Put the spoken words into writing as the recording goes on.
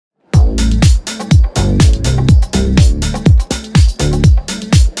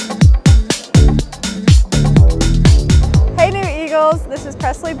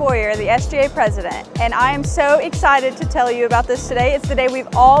Boyer, the SGA president, and I am so excited to tell you about this today. It's the day we've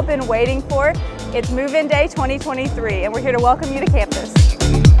all been waiting for. It's Move-In Day 2023, and we're here to welcome you to campus.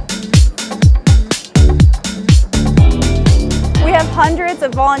 We have hundreds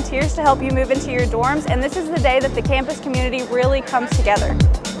of volunteers to help you move into your dorms, and this is the day that the campus community really comes together.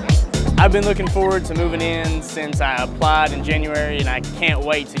 I've been looking forward to moving in since I applied in January, and I can't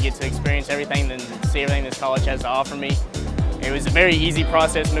wait to get to experience everything and see everything this college has to offer me. It was a very easy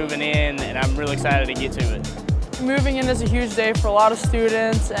process moving in, and I'm really excited to get to it. Moving in is a huge day for a lot of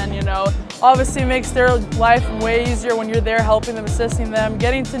students, and obviously makes their life way easier when you're there helping them, assisting them,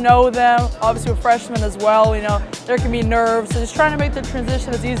 getting to know them. Obviously with freshmen as well, there can be nerves, so just trying to make the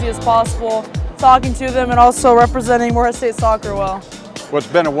transition as easy as possible, talking to them and also representing Morehead State soccer well. Well, it's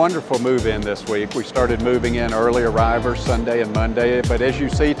been a wonderful move-in this week. We started moving in early arrivers Sunday and Monday, but as you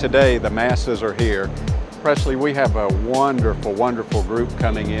see today, the masses are here. Presley, we have a wonderful, wonderful group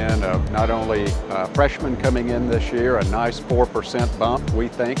coming in of not only freshmen coming in this year, a nice 4% bump, we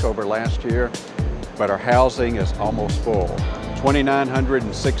think, over last year, but our housing is almost full.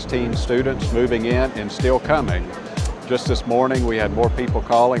 2,916 students moving in and still coming. Just this morning, we had more people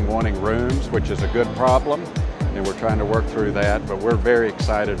calling, wanting rooms, which is a good problem, and we're trying to work through that, but we're very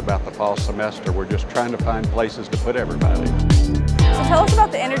excited about the fall semester. We're just trying to find places to put everybody. So tell us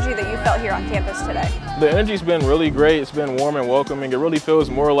about the energy that you felt here on campus today. The energy's been really great. It's been warm and welcoming. It really feels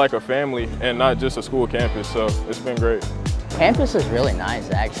more like a family and not just a school campus, so it's been great. Campus is really nice,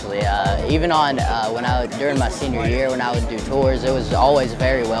 actually. Even on during my senior year when I would do tours, it was always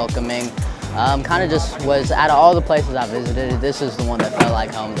very welcoming. Kind of just was, out of all the places I visited, this is the one that felt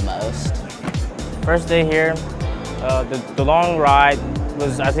like home the most. First day here, the long ride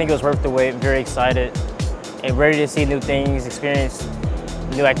I think it was worth the wait. Very excited and ready to see new things, experience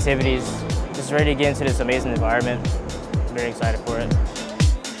new activities, just ready to get into this amazing environment. Very excited for it.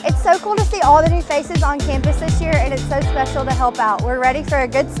 It's so cool to see all the new faces on campus this year, and it's so special to help out. We're ready for a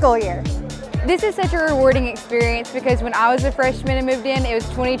good school year. This is such a rewarding experience because when I was a freshman and moved in, it was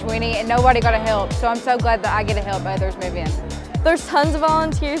 2020 and nobody got to help. So I'm so glad that I get to help others move in. There's tons of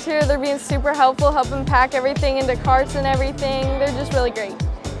volunteers here. They're being super helpful, helping pack everything into carts and everything. They're just really great.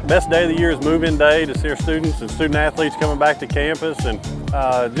 Best day of the year is move-in day, to see our students and student athletes coming back to campus, and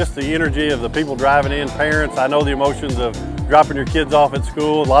just the energy of the people driving in, parents. I know the emotions of dropping your kids off at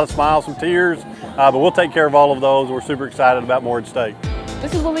school, a lot of smiles, some tears, but we'll take care of all of those. We're super excited about Morehead State.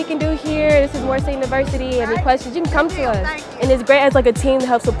 This is what we can do here. This is Morehead State University. Any questions, you can come to us. And it's great as like a team to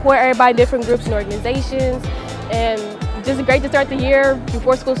help support everybody, different groups and organizations, and just great to start the year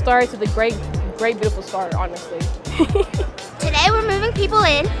before school starts with a great, beautiful start, honestly. Today we're moving people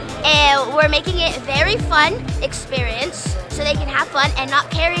in, and we're making it a very fun experience so they can have fun and not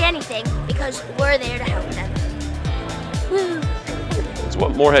carry anything because we're there to help them. Woo. It's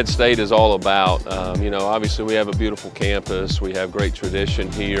what Morehead State is all about. Obviously we have a beautiful campus, we have great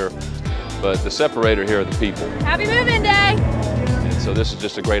tradition here, but the separator here are the people. Happy Move-In Day! And so this is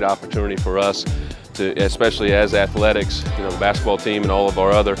just a great opportunity for us to, especially as athletics, the basketball team and all of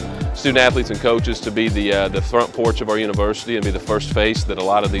our other student athletes and coaches, to be the front porch of our university and be the first face that a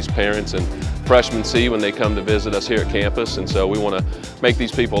lot of these parents and freshmen see when they come to visit us here at campus. And so we want to make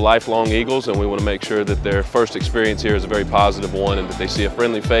these people lifelong Eagles, and we want to make sure that their first experience here is a very positive one, and that they see a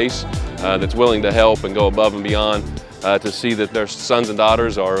friendly face that's willing to help and go above and beyond to see that their sons and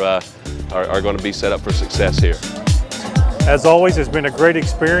daughters are going to be set up for success here. As always, it's been a great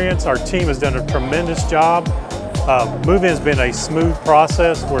experience. Our team has done a tremendous job. Move-in has been a smooth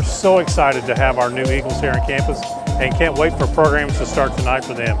process. We're so excited to have our new Eagles here on campus and can't wait for programs to start tonight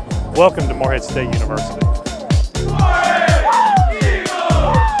for them. Welcome to Morehead State University. Morehead Eagles!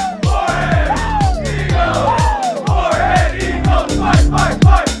 Morehead Eagles! Morehead Eagles! Fight, fight!